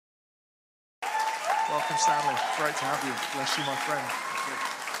Welcome, Stanley. Great to have you. Bless you, my friend.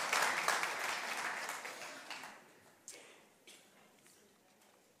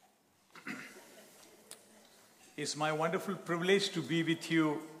 It's my wonderful privilege to be with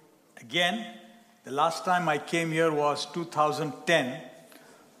you again. The last time I came here was 2010,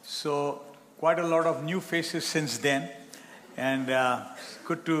 so quite a lot of new faces since then, and it's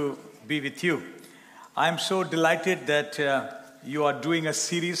good to be with you. I'm so delighted that you are doing a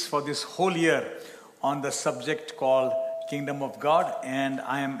series for this whole year on the subject called Kingdom of God, and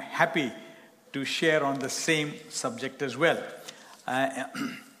I am happy to share on the same subject as well.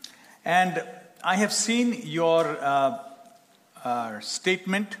 And I have seen your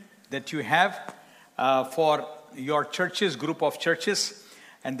statement that you have for your churches, group of churches,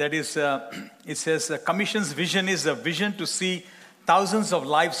 and that is, it says, Commission's vision is a vision to see thousands of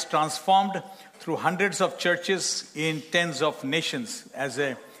lives transformed through hundreds of churches in tens of nations. As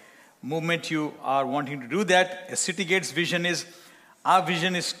a movement, you are wanting to do that. A City Gates vision is, our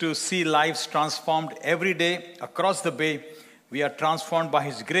vision is to see lives transformed every day across the Bay. We are transformed by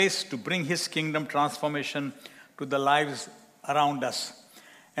His grace to bring His kingdom transformation to the lives around us.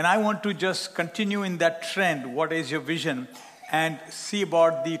 And I want to just continue in that trend. What is your vision? And see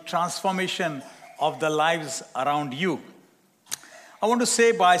about the transformation of the lives around you. I want to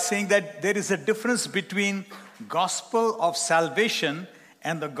say by saying that there is a difference between gospel of salvation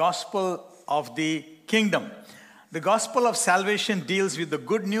and the gospel of the kingdom. The gospel of salvation deals with the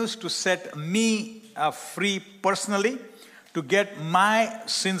good news to set me free personally, to get my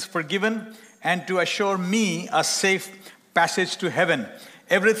sins forgiven, and to assure me a safe passage to heaven.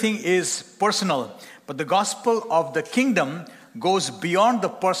 Everything is personal, but the gospel of the kingdom goes beyond the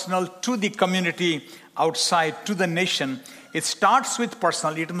personal to the community outside, to the nation. It starts with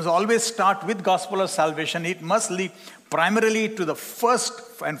personal. It must always start with gospel of salvation. It must lead primarily to the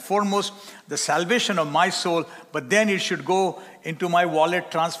first and foremost, the salvation of my soul, but then it should go into my wallet,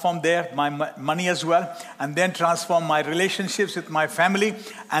 transform there, my money as well, and then transform my relationships with my family,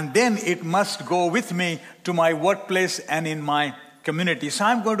 and then it must go with me to my workplace and in my community. So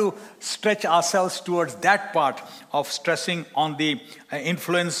I'm going to stretch ourselves towards that part of stressing on the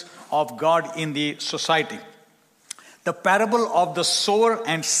influence of God in the society. The parable of the sower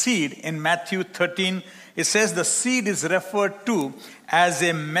and seed in Matthew 13, it says the seed is referred to as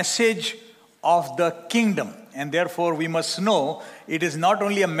a message of the kingdom. And therefore we must know it is not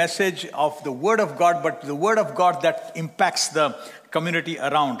only a message of the word of God, but the word of God that impacts the community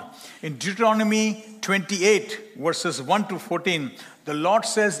around. In Deuteronomy 28, verses 1 to 14, the Lord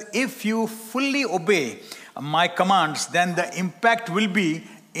says, if you fully obey my commands, then the impact will be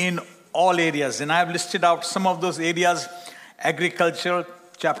in all areas. And I have listed out some of those areas: agriculture,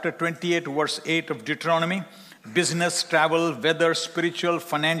 chapter 28, verse 8 of Deuteronomy; business, travel, weather, spiritual,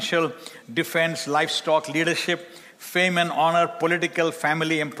 financial, defense, livestock, leadership, fame and honor, political,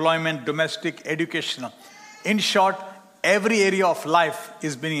 family, employment, domestic, educational. In short, every area of life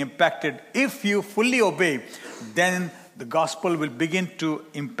is being impacted. If you fully obey, then the gospel will begin to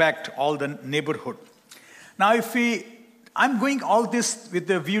impact all the neighborhood. Now, I'm going all this with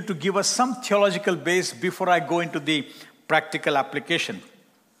the view to give us some theological base before I go into the practical application.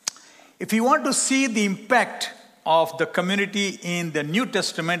 If you want to see the impact of the community in the New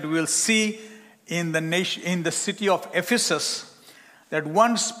Testament, we will see in the city of Ephesus that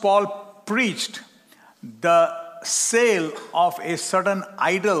once Paul preached, the sale of a certain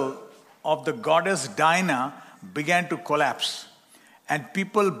idol of the goddess Diana began to collapse, and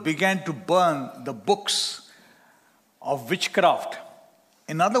people began to burn the books of witchcraft.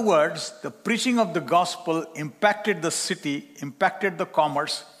 In other words, the preaching of the gospel impacted the city, impacted the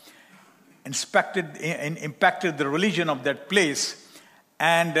commerce, impacted the religion of that place,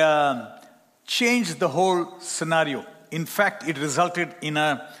 and changed the whole scenario. In fact, it resulted in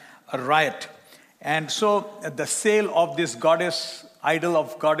a riot. And so the sale of this idol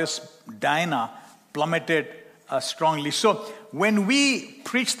of goddess Diana plummeted strongly. So when we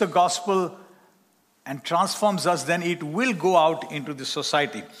preach the gospel and transforms us, then it will go out into the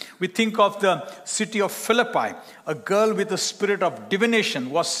society. We think of the city of Philippi. A girl with a spirit of divination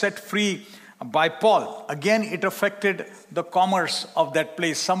was set free by Paul. Again, it affected the commerce of that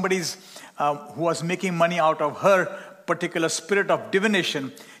place. Somebody's who was making money out of her particular spirit of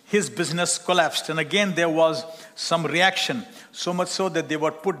divination, his business collapsed. And again, there was some reaction, so much so that they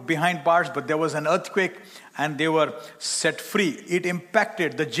were put behind bars, but there was an earthquake and they were set free. It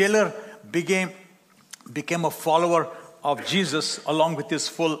impacted. The jailer became a follower of Jesus along with his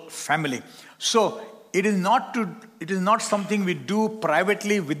full family. So it is not something we do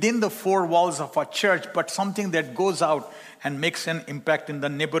privately within the four walls of our church, but something that goes out and makes an impact in the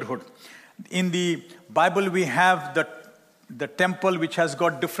neighborhood. In the Bible, we have the temple, which has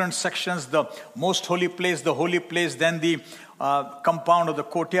got different sections, the most holy place, the holy place, then the compound or the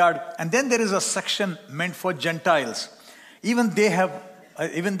courtyard. And then there is a section meant for Gentiles. Even they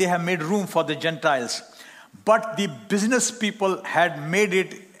have made room for the Gentiles. But the business people had made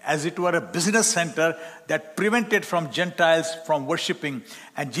it as it were a business center that prevented from Gentiles from worshiping.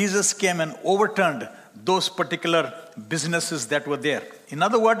 And Jesus came and overturned those particular businesses that were there. In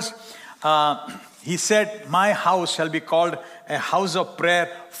other words, he said, my house shall be called a house of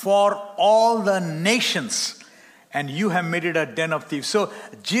prayer for all the nations. And you have made it a den of thieves. So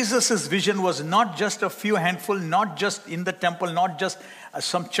Jesus' vision was not just a few handful, not just in the temple, not just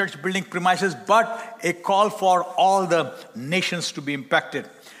some church building premises, but a call for all the nations to be impacted.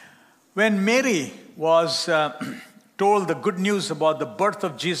 When Mary was told the good news about the birth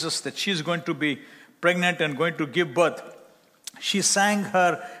of Jesus, that she's going to be pregnant and going to give birth, she sang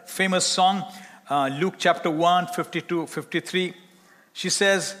her famous song, Luke chapter 1, 52, 53. She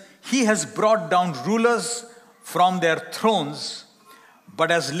says, he has brought down rulers from their thrones, but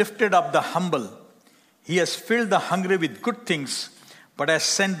has lifted up the humble. He has filled the hungry with good things, but has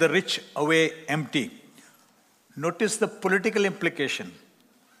sent the rich away empty. Notice the political implication.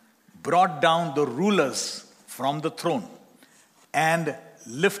 Brought down the rulers from the throne and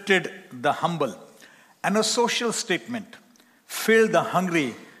lifted the humble. And a social statement. Filled the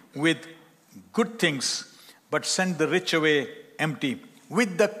hungry with good things, but sent the rich away empty.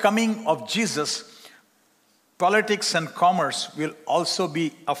 With the coming of Jesus, politics and commerce will also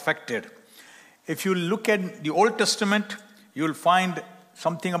be affected. If you look at the Old Testament, you will find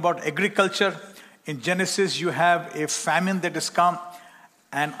something about agriculture. In Genesis, you have a famine that has come,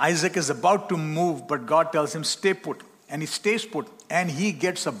 and Isaac is about to move, but God tells him, stay put. And he stays put, and he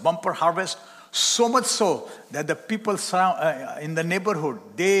gets a bumper harvest, so much so that the people in the neighborhood,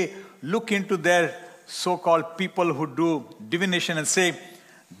 they look into their so-called people who do divination and say,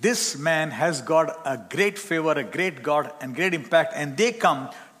 this man has got a great favor, a great God, and great impact. And they come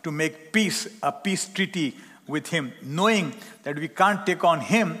to make peace, a peace treaty with him, knowing that we can't take on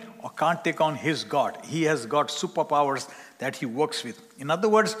him or can't take on his God. He has got superpowers that he works with. In other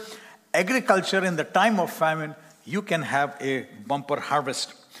words, agriculture in the time of famine, you can have a bumper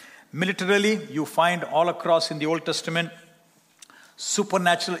harvest. Militarily, you find all across in the Old Testament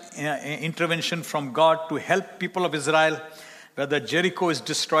supernatural intervention from God to help people of Israel. Whether Jericho is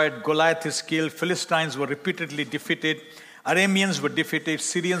destroyed, Goliath is killed, Philistines were repeatedly defeated, Arameans were defeated,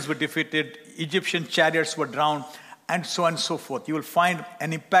 Syrians were defeated, Egyptian chariots were drowned, and so on and so forth. You will find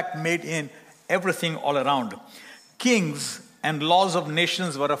an impact made in everything all around. Kings and laws of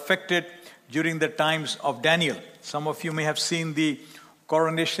nations were affected during the times of Daniel. Some of you may have seen the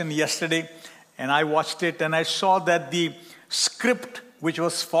coronation yesterday, and I watched it, and I saw that the script which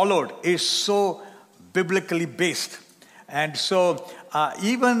was followed is so biblically based. And so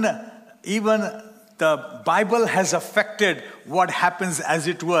even the Bible has affected what happens, as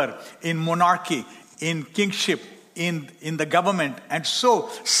it were, in monarchy, in kingship, in the government. And so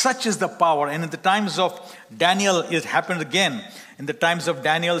such is the power. And in the times of Daniel, it happened again. In the times of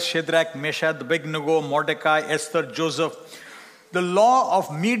Daniel, Shadrach, Meshach, Abednego, Mordecai, Esther, Joseph, the law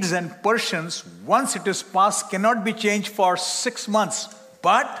of Medes and Persians, once it is passed, cannot be changed for 6 months.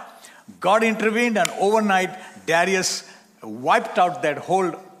 But God intervened, and overnight Darius wiped out that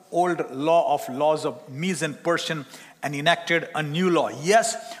whole old laws of Medes and Persian and enacted a new law.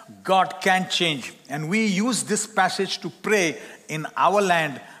 Yes, God can change. And we use this passage to pray in our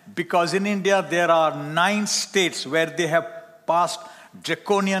land, because in India there are 9 states where they have passed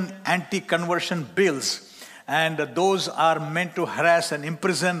draconian anti-conversion bills. And those are meant to harass and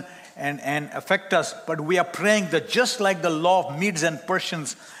imprison and affect us. But we are praying that just like the law of Medes and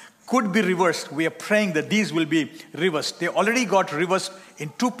Persians could be reversed, we are praying that these will be reversed. They already got reversed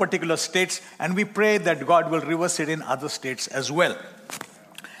in 2 particular states, and we pray that God will reverse it in other states as well.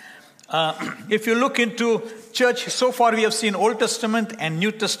 If you look into church, so far we have seen Old Testament and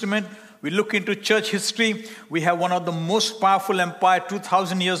New Testament. We look into church history. We have one of the most powerful empires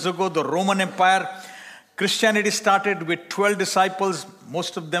 2,000 years ago, the Roman Empire. Christianity started with 12 disciples,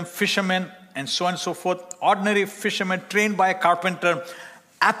 most of them fishermen, and so on and so forth. Ordinary fishermen trained by a carpenter,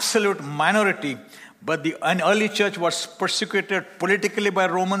 absolute minority. But an early church was persecuted politically by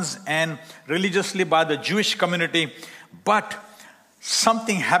Romans and religiously by the Jewish community. But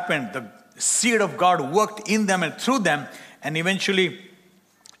something happened. The seed of God worked in them and through them, and eventually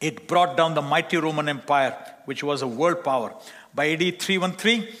it brought down the mighty Roman Empire, which was a world power. By AD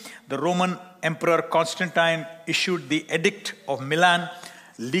 313, the Roman Emperor Constantine issued the Edict of Milan,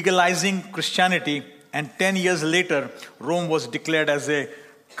 legalizing Christianity, and 10 years later, Rome was declared as a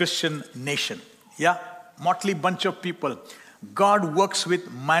Christian nation. Yeah, motley bunch of people. God works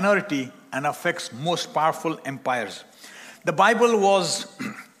with minority and affects most powerful empires. The Bible was,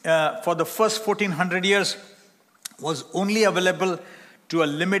 for the first 1400 years, was only available to a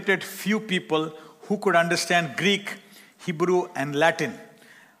limited few people who could understand Greek, Hebrew, and Latin.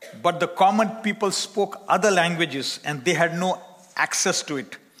 But the common people spoke other languages and they had no access to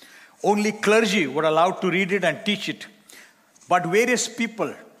it. Only clergy were allowed to read it and teach it. But various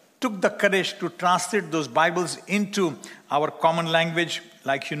people took the courage to translate those Bibles into our common language.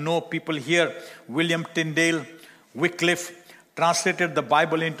 Like people here, William Tyndale, Wycliffe translated the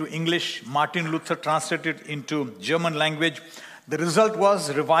Bible into English. Martin Luther translated it into German language. The result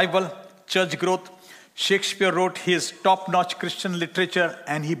was revival, church growth. Shakespeare wrote his top-notch Christian literature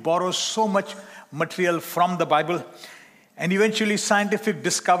and he borrows so much material from the Bible. And eventually scientific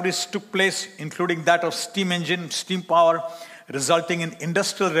discoveries took place, including that of steam engine, steam power, resulting in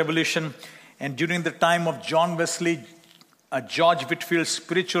industrial revolution. And during the time of John Wesley, George Whitfield's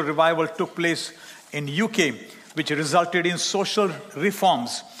spiritual revival took place in UK, which resulted in social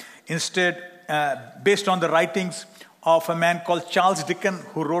reforms. Instead, based on the writings of a man called Charles Dickens,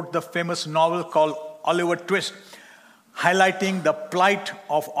 who wrote the famous novel called Oliver Twist, highlighting the plight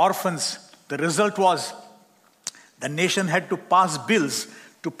of orphans. The result was the nation had to pass bills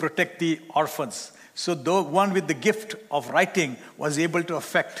to protect the orphans. So the one with the gift of writing was able to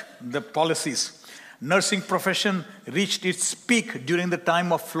affect the policies. Nursing profession reached its peak during the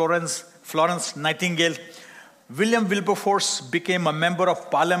time of Florence Nightingale. William Wilberforce became a member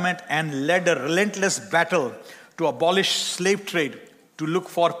of parliament and led a relentless battle to abolish slave trade, to look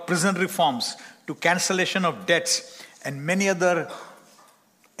for prison reforms, to cancellation of debts, and many other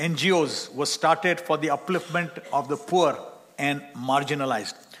NGOs were started for the upliftment of the poor and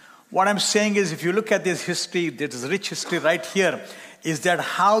marginalized. What I'm saying is, if you look at this history, this rich history right here, is that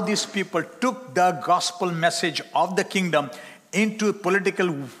how these people took the gospel message of the kingdom into the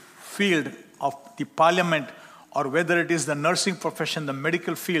political field of the parliament, or whether it is the nursing profession, the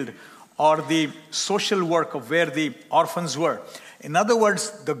medical field, or the social work of where the orphans were. In other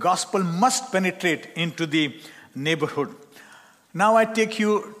words, the gospel must penetrate into the neighborhood. Now I take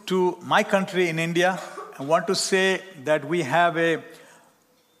you to my country in India. I want to say that we have a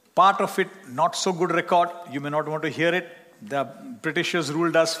part of it not so good record. You may not want to hear it. The Britishers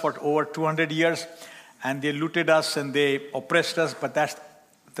ruled us for over 200 years and they looted us and they oppressed us, but that's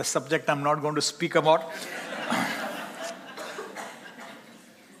the subject I'm not going to speak about.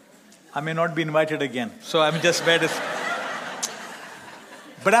 I may not be invited again, so I'm just bad.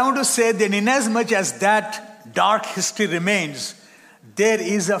 But I want to say that inasmuch as that dark history remains, there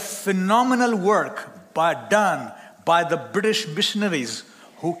is a phenomenal work done by the British missionaries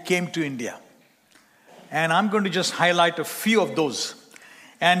who came to India. And I'm going to just highlight a few of those.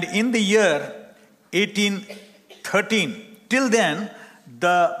 And in the year 1813, till then,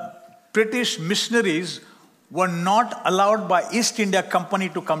 the British missionaries were not allowed by East India Company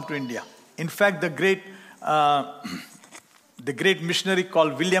to come to India. In fact, the great missionary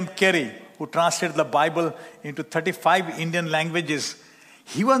called William Carey, who translated the Bible into 35 Indian languages,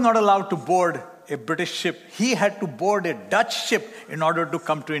 he was not allowed to board a British ship. He had to board a Dutch ship in order to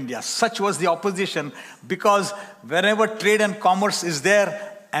come to India. Such was the opposition, because wherever trade and commerce is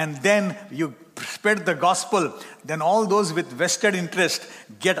there, and then you spread the gospel, then all those with vested interest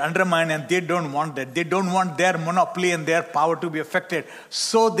get undermined, and they don't want that. They don't want their monopoly and their power to be affected.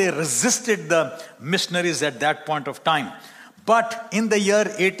 So they resisted the missionaries at that point of time. But in the year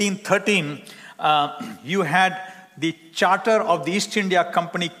 1813, you had the charter of the East India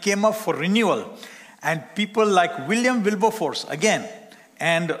Company came up for renewal. And people like William Wilberforce, again,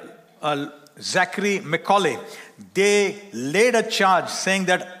 and Zachary Macaulay, they laid a charge saying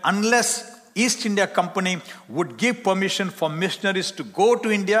that unless East India Company would give permission for missionaries to go to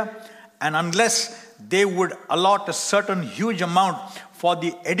India, and unless they would allot a certain huge amount for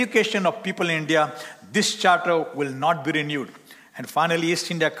the education of people in India, this charter will not be renewed. And finally, East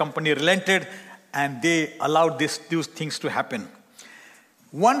India Company relented and they allowed these things to happen.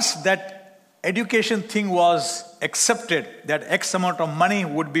 Once that education thing was accepted, that X amount of money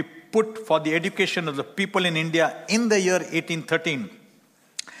would be put for the education of the people in India in the year 1813,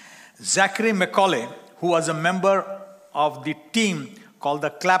 Zachary Macaulay, who was a member of the team called the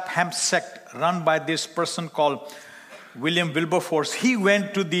Clapham sect, run by this person called William Wilberforce, he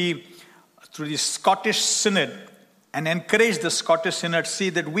went to the Scottish Synod and encouraged the Scottish Synod, see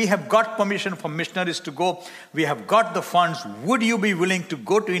that we have got permission for missionaries to go, we have got the funds, would you be willing to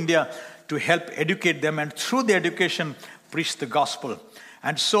go to India to help educate them and through the education preach the gospel?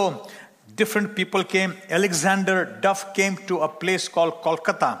 And so different people came. Alexander Duff came to a place called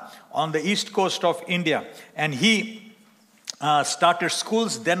Kolkata on the east coast of India. And he started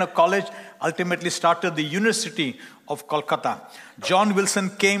schools, then a college, ultimately started the University of Kolkata. John Wilson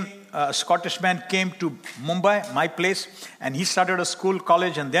came, a Scottish man, came to Mumbai, my place, and he started a school,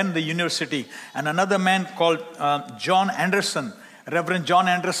 college, and then the university. And another man called John Anderson, Reverend John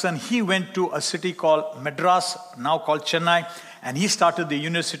Anderson, he went to a city called Madras, now called Chennai, and he started the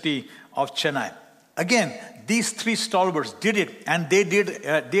University of Chennai. Again, these three stalwarts did it, and they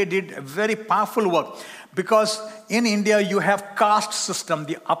did very powerful work. Because in India, you have caste system,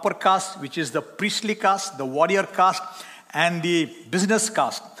 the upper caste, which is the priestly caste, the warrior caste, and the business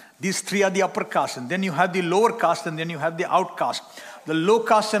caste. These three are the upper caste. And then you have the lower caste, and then you have the outcast. The low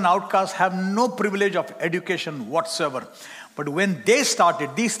caste and outcast have no privilege of education whatsoever. But when they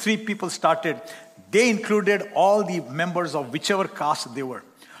started, these three people started, they included all the members of whichever caste they were.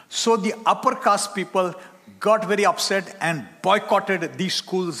 So the upper caste people got very upset and boycotted these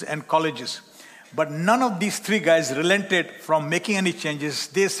schools and colleges. But none of these three guys relented from making any changes.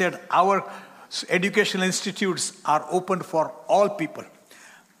 They said, our educational institutes are open for all people.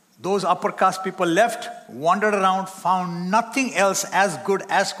 Those upper caste people left, wandered around, found nothing else as good,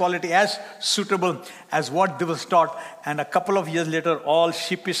 as quality, as suitable as what they was taught. And a couple of years later, all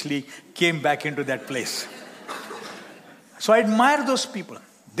sheepishly came back into that place. So I admire those people.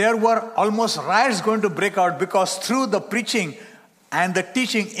 There were almost riots going to break out because through the preaching and the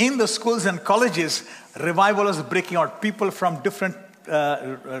teaching in the schools and colleges, revival was breaking out. People from different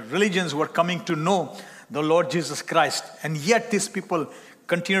religions were coming to know the Lord Jesus Christ. And yet these people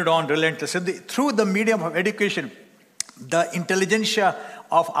continued on relentless. Through the medium of education, the intelligentsia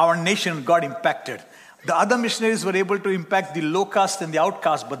of our nation got impacted. The other missionaries were able to impact the low caste and the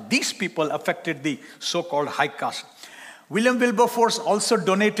outcast, but these people affected the so-called high caste. William Wilberforce also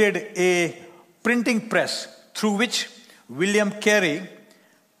donated a printing press through which William Carey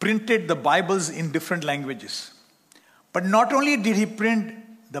printed the Bibles in different languages. But not only did he print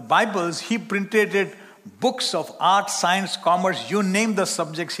the Bibles, he printed books of art, science, commerce, you name the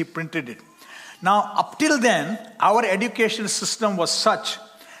subjects, he printed it. Now, up till then, our education system was such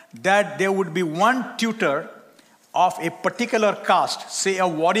that there would be one tutor of a particular caste, say a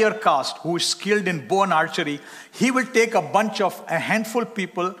warrior caste who is skilled in bow and archery. He will take a handful of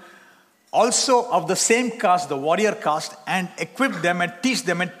people also of the same caste, the warrior caste, and equip them and teach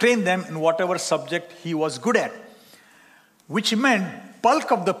them and train them in whatever subject he was good at. Which meant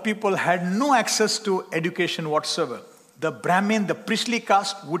bulk of the people had no access to education whatsoever. The Brahmin, the priestly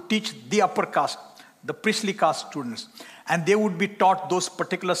caste would teach the upper caste, the priestly caste students. And they would be taught those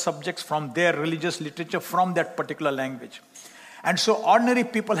particular subjects from their religious literature, from that particular language. And so ordinary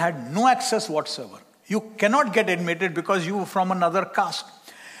people had no access whatsoever. You cannot get admitted because you were from another caste.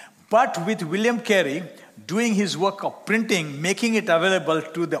 But with William Carey doing his work of printing, making it available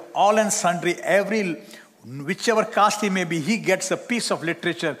to the all and sundry, whichever caste he may be, he gets a piece of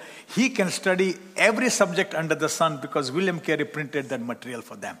literature. He can study every subject under the sun because William Carey printed that material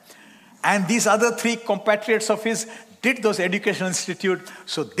for them. And these other three compatriots of his did those educational institutes,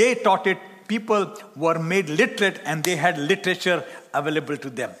 so they taught it. People were made literate and they had literature available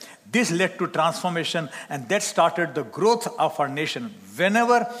to them. This led to transformation, and that started the growth of our nation.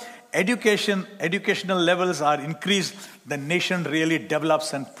 Whenever educational levels are increased, the nation really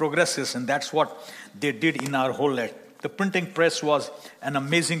develops and progresses, and that's what they did in our whole life. The printing press was an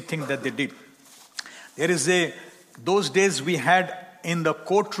amazing thing that they did. Those days we had in the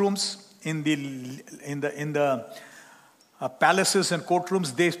courtrooms, in the palaces and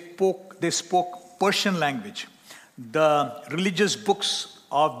courtrooms, they spoke Persian language. The religious books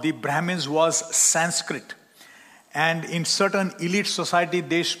of the Brahmins was Sanskrit. And in certain elite society,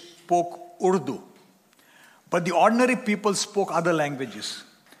 they spoke Urdu. But the ordinary people spoke other languages.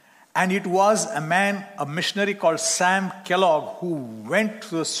 And it was a missionary called Sam Kellogg who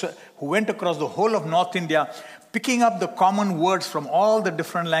went across the whole of North India, picking up the common words from all the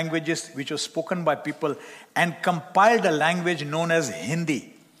different languages which were spoken by people and compiled a language known as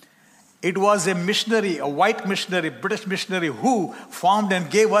Hindi. It was a missionary, a white missionary, British missionary, who formed and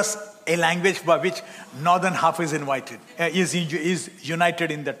gave us a language by which northern half is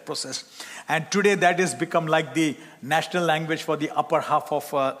united in that process. And today that has become like the national language for the upper half of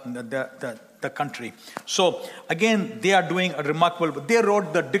the country. So again, they are doing a remarkable, they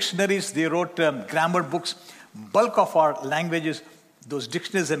wrote the dictionaries, they wrote grammar books. Bulk of our languages, those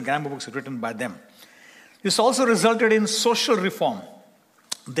dictionaries and grammar books are written by them. This also resulted in social reform.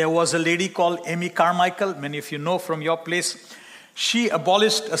 There was a lady called Amy Carmichael, many of you know from your place. She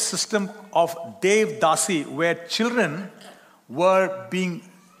abolished a system of Dev Dasi where children were being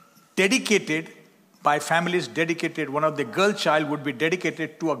dedicated by families, dedicated, one of the girl child would be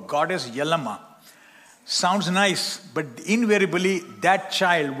dedicated to a goddess Yellamma. Sounds nice, but invariably that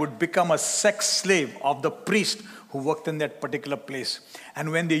child would become a sex slave of the priest who worked in that particular place.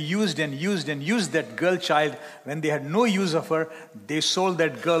 And when they used that girl child, when they had no use of her, they sold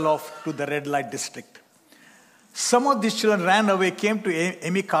that girl off to the red light district. Some of these children ran away, came to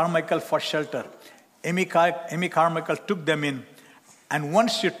Amy Carmichael for shelter. Amy Carmichael took them in, and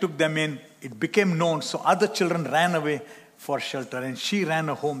once she took them in, it became known, so other children ran away for shelter, and she ran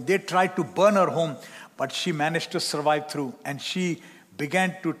a home. They tried to burn her home, but she managed to survive through, and she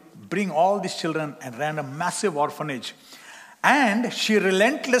began to bring all these children and ran a massive orphanage. And she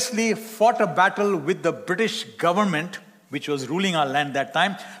relentlessly fought a battle with the British government, which was ruling our land that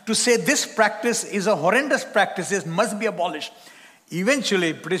time, to say this practice is a horrendous practice, it must be abolished.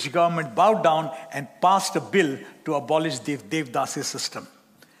 Eventually, British government bowed down and passed a bill to abolish the Devdasi system.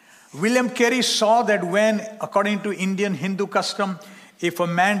 William Carey saw that when, according to Indian Hindu custom, if a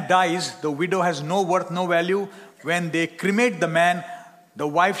man dies, the widow has no worth, no value. When they cremate the man, the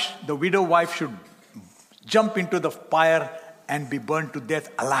widow wife should jump into the fire and be burned to death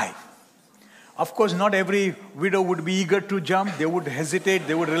alive. Of course, not every widow would be eager to jump. They would hesitate,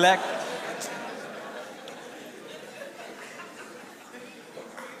 they would relax.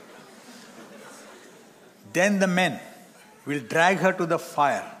 Then the men will drag her to the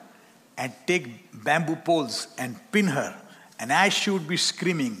fire and take bamboo poles and pin her. And as she would be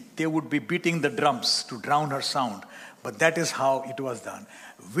screaming, they would be beating the drums to drown her sound. But that is how it was done.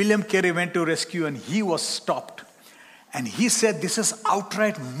 William Carey went to rescue and he was stopped. And he said, this is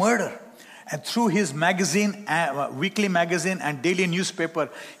outright murder. And through his magazine, weekly magazine and daily newspaper,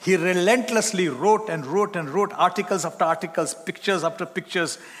 he relentlessly wrote articles after articles, pictures after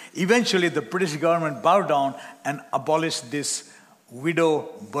pictures. Eventually, the British government bowed down and abolished this widow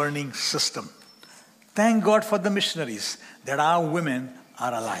burning system. Thank God for the missionaries that our women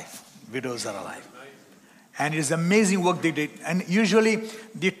are alive. Widows are alive. And it's amazing work they did. And usually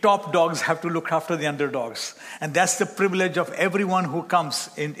the top dogs have to look after the underdogs. And that's the privilege of everyone who comes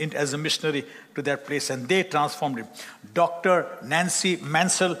in as a missionary to that place. And they transformed it. Dr. Nancy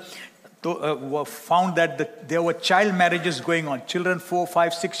Mansell found that there were child marriages going on. Children 4,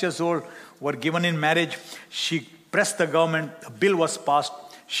 5, 6 years old were given in marriage. She pressed the government. A bill was passed.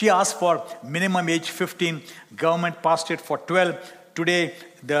 She asked for minimum age 15. Government passed it for 12. Today,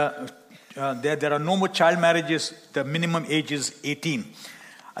 there are no more child marriages. The minimum age is 18.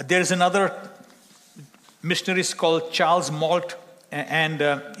 There is another missionary called Charles Malt and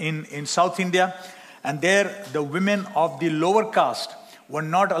in South India. And there, the women of the lower caste were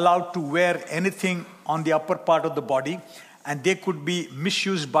not allowed to wear anything on the upper part of the body. And they could be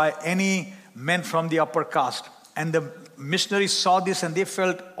misused by any men from the upper caste. And the missionaries saw this and they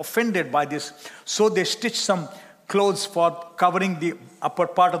felt offended by this. So they stitched some clothes for covering the upper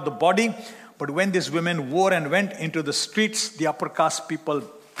part of the body. But when these women wore and went into the streets, the upper caste people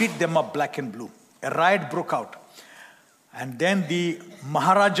beat them up black and blue. A riot broke out. And then the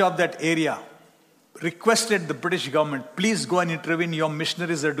Maharaja of that area requested the British government, please go and intervene, your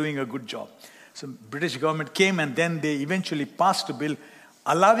missionaries are doing a good job. So British government came and then they eventually passed a bill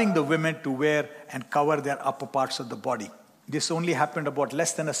allowing the women to wear and cover their upper parts of the body. This only happened about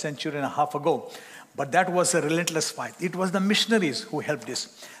less than a century and a half ago. But that was a relentless fight. It was the missionaries who helped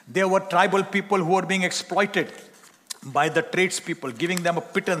this. There were tribal people who were being exploited by the tradespeople, giving them a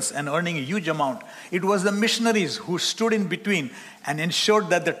pittance and earning a huge amount. It was the missionaries who stood in between and ensured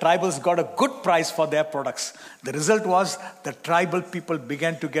that the tribals got a good price for their products. The result was the tribal people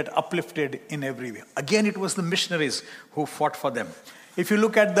began to get uplifted in every way. Again, it was the missionaries who fought for them. If you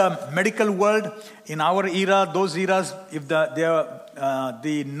look at the medical world, in our era, those eras, if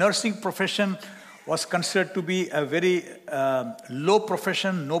the nursing profession was considered to be a very low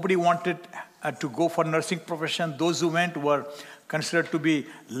profession. Nobody wanted to go for nursing profession. Those who went were considered to be,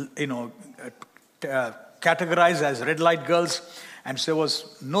 categorized as red light girls. And so there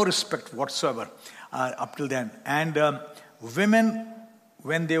was no respect whatsoever up till then. And women,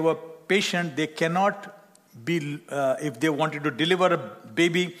 when they were patient, they cannot be, if they wanted to deliver a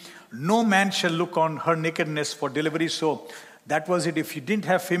baby, no man shall look on her nakedness for delivery. So that was it. If you didn't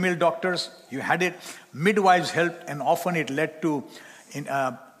have female doctors, you had it. Midwives helped, and often it led to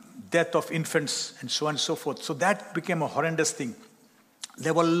death of infants and so on and so forth. So that became a horrendous thing.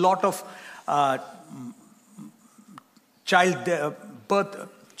 There were a lot of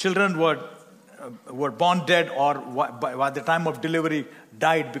children were born dead or by the time of delivery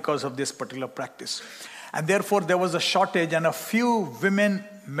died because of this particular practice. And therefore there was a shortage, and a few women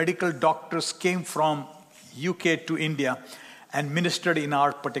medical doctors came from UK to India. and ministered in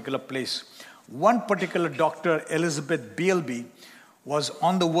our particular place. One particular doctor, Elizabeth Bealby, was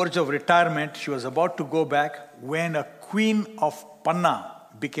on the verge of retirement. She was about to go back when a queen of Panna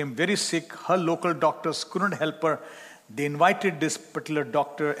became very sick. Her local doctors couldn't help her. They invited this particular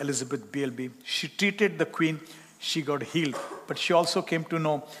doctor, Elizabeth Bealby. She treated the queen. She got healed. But she also came to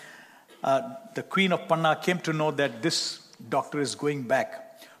know, the queen of Panna came to know that this doctor is going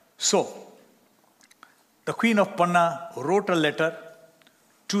back. So, the queen of Panna wrote a letter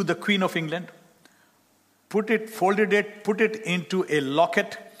to the Queen of England, folded it, put it into a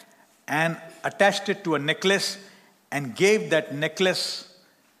locket, and attached it to a necklace, and gave that necklace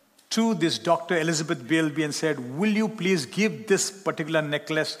to this Dr. Elizabeth Bealby and said, will you please give this particular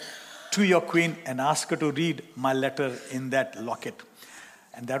necklace to your queen and ask her to read my letter in that locket.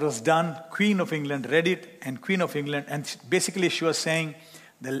 And that was done. Queen of England read it, and Queen of England, and basically she was saying,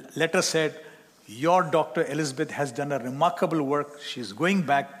 the letter said, your Dr. Elizabeth has done a remarkable work. She's going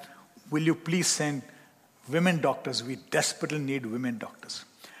back. Will you please send women doctors? We desperately need women doctors.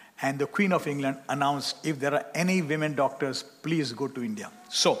 And the Queen of England announced, if there are any women doctors, please go to India.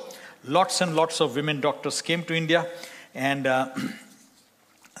 So, lots and lots of women doctors came to India, and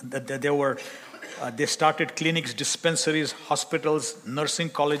they started clinics, dispensaries, hospitals, nursing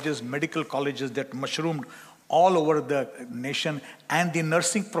colleges, medical colleges that mushroomed all over the nation, and the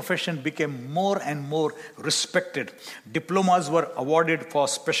nursing profession became more and more respected. Diplomas were awarded for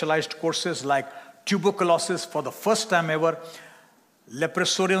specialized courses like tuberculosis for the first time ever.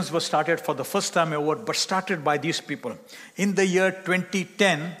 Leprosariums were started for the first time ever, but started by these people. In the year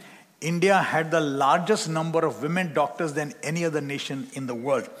 2010, India had the largest number of women doctors than any other nation in the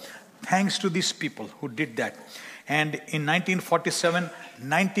world, thanks to these people who did that. And in 1947,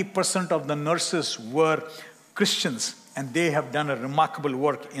 90% of the nurses were Christians, and they have done a remarkable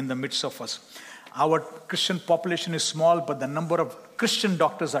work in the midst of us. Our Christian population is small, but the number of Christian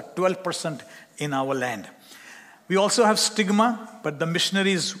doctors are 12% in our land. We also have stigma, but the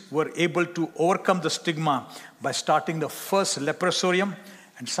missionaries were able to overcome the stigma by starting the first leprosarium,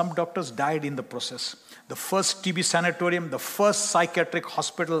 and some doctors died in the process. The first TB sanatorium, the first psychiatric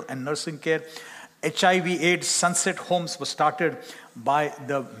hospital and nursing care, HIV/AIDS sunset homes were started by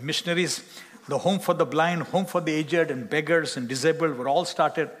the missionaries. The home for the blind, home for the aged and beggars and disabled were all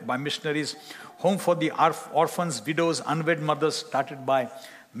started by missionaries. Home for the orphans, widows, unwed mothers started by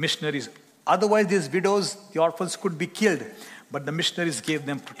missionaries. Otherwise, these widows, the orphans could be killed, but the missionaries gave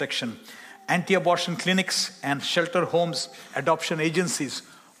them protection. Anti-abortion clinics and shelter homes, adoption agencies,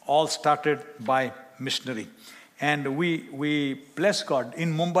 all started by missionary. And we bless God.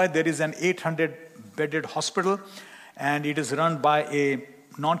 In Mumbai, there is an 800-bedded hospital, and it is run by a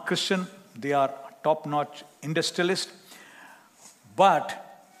non-Christian. They are top-notch industrialists.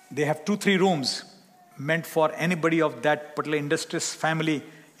 But they have 2-3 rooms meant for anybody of that particular industrious family.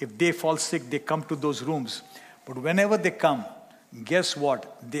 If they fall sick, they come to those rooms. But whenever they come, guess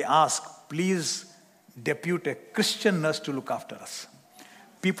what? They ask, please depute a Christian nurse to look after us.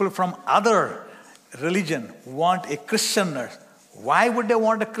 People from other religion want a Christian nurse. Why would they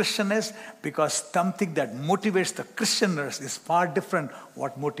want a Christian nurse? Because something that motivates the Christian nurse is far different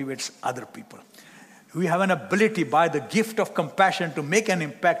what motivates other people. We have an ability by the gift of compassion to make an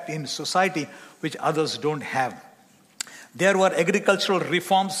impact in society which others don't have. There were agricultural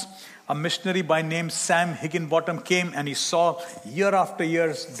reforms. A missionary by name Sam Higginbottom came, and he saw year after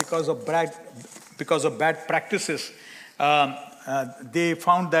year, because of bad practices, they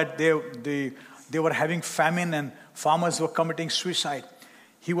found that they were having famine and farmers were committing suicide.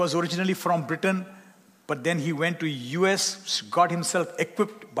 He was originally from Britain, but then he went to US, got himself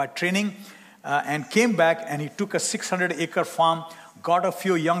equipped by training, and came back, and he took a 600-acre farm, got a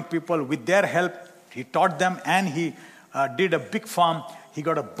few young people. With their help, he taught them, and he did a big farm. He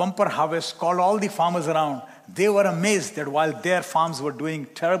got a bumper harvest, called all the farmers around. They were amazed that while their farms were doing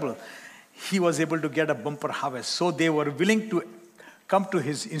terrible, he was able to get a bumper harvest. So they were willing to come to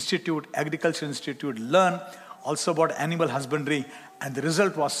his institute, Agriculture Institute, learn also about animal husbandry. And the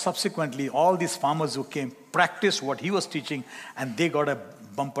result was subsequently all these farmers who came practiced what he was teaching, and they got a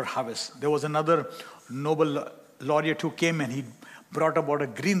bumper harvest. There was another Nobel laureate who came, and he brought about a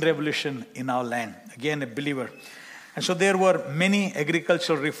green revolution in our land. Again, a believer. And so there were many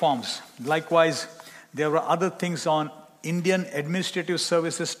agricultural reforms. Likewise, there were other things on Indian administrative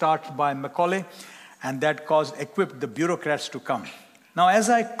services started by Macaulay, and that equipped the bureaucrats to come. Now, as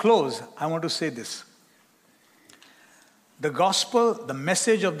I close, I want to say this. The gospel, the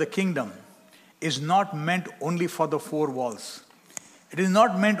message of the kingdom, is not meant only for the four walls. It is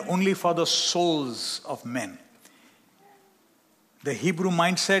not meant only for the souls of men. The Hebrew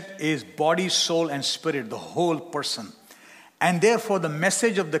mindset is body, soul, and spirit, the whole person. And therefore, the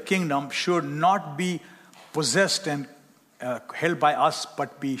message of the kingdom should not be possessed and held by us,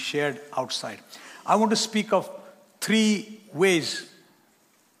 but be shared outside. I want to speak of 3 ways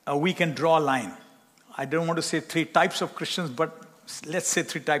we can draw a line. I don't want to say 3 types of Christians, but let's say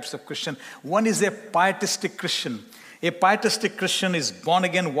 3 types of Christian. One is a pietistic Christian. A pietistic Christian is born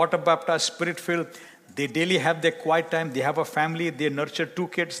again, water baptized, spirit filled. They daily have their quiet time. They have a family. They nurture 2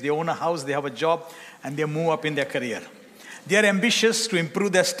 kids. They own a house. They have a job. And they move up in their career. They are ambitious to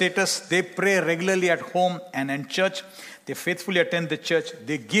improve their status. They pray regularly at home and in church. They faithfully attend the church.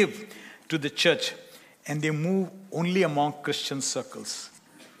 They give to the church. And they move only among Christian circles.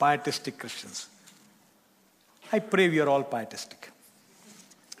 Pietistic Christians. I pray we are all pietistic.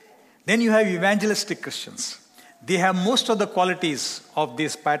 Then you have evangelistic Christians. They have most of the qualities of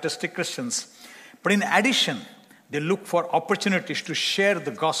these pietistic Christians. But in addition, they look for opportunities to share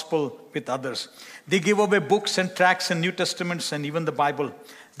the gospel with others. They give away books and tracts and New Testaments and even the Bible.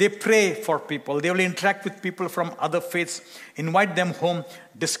 They pray for people. They will interact with people from other faiths, invite them home,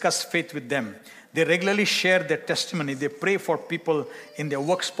 discuss faith with them. They regularly share their testimony. They pray for people in their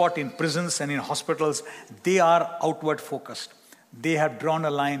work spot, in prisons and in hospitals. They are outward focused. They have drawn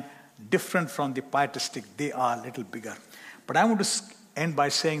a line different from the pietistic. They are a little bigger. But I want to end by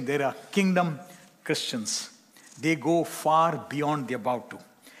saying there are kingdom Christians. They go far beyond the about to.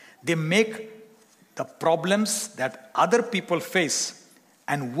 They make the problems that other people face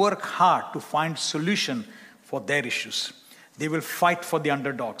and work hard to find solution for their issues. They will fight for the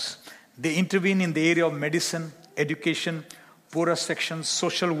underdogs. They intervene in the area of medicine, education, poorer sections,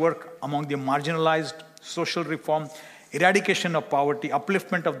 social work among the marginalized, social reform, eradication of poverty,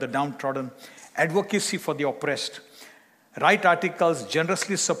 upliftment of the downtrodden, advocacy for the oppressed. Write articles,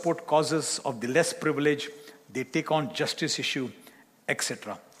 generously support causes of the less privileged. They take on justice issue,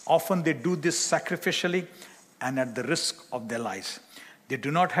 etc. Often they do this sacrificially and at the risk of their lives. They do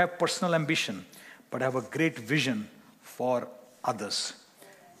not have personal ambition, but have a great vision for others.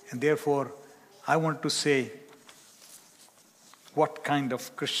 And therefore, I want to say, what kind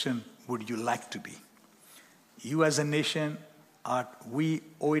of Christian would you like to be? You as a nation, we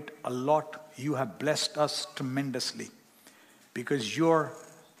owe it a lot. You have blessed us tremendously because your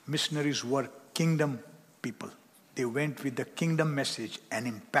missionaries were kingdom people. They went with the kingdom message and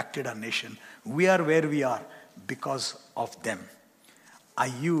impacted our nation. We are where we are because of them. Are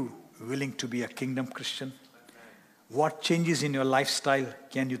you willing to be a kingdom Christian? What changes in your lifestyle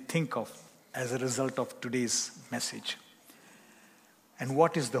can you think of as a result of today's message? And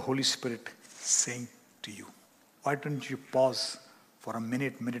what is the Holy Spirit saying to you? Why don't you pause for a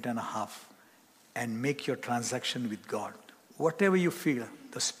minute, minute and a half, and make your transaction with God? Whatever you feel,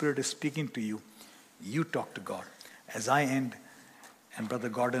 the Spirit is speaking to you, you talk to God. As I end, and Brother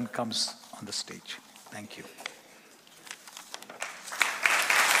Gordon comes on the stage. Thank you.